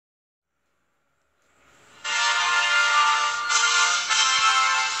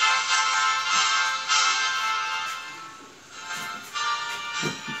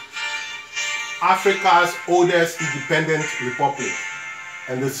Africa's oldest independent republic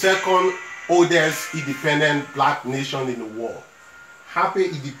and the second oldest independent black nation in the world. Happy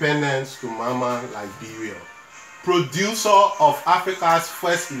independence to Mama Liberia. Producer of Africa's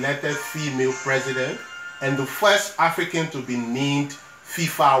first elected female president and the first African to be named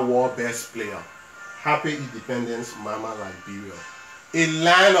FIFA World Best Player. Happy independence, Mama Liberia. A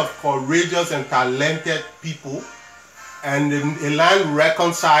land of courageous and talented people and a land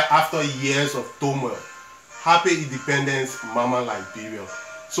reconciled after years of turmoil. Happy independence, Mama Liberia.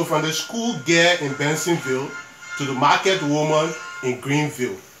 So from the school girl in Bensonville to the market woman in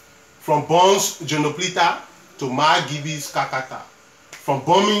Greenville, from Bon's Jonoplita to Margibi's Kakata, from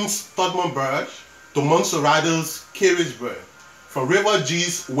Bombing's Todmont Burge to Montserrato's Carriageburg, from River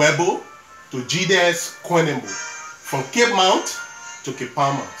G's Webo to Gides Konembo, from Cape Mount to Cape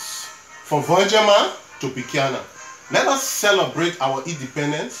Palmas, from Vonjama to Bikiana. Let us celebrate our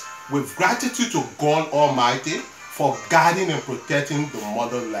independence with gratitude to God Almighty for guarding and protecting the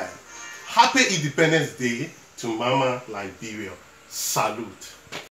motherland. Happy Independence Day to Mama Liberia. Salute.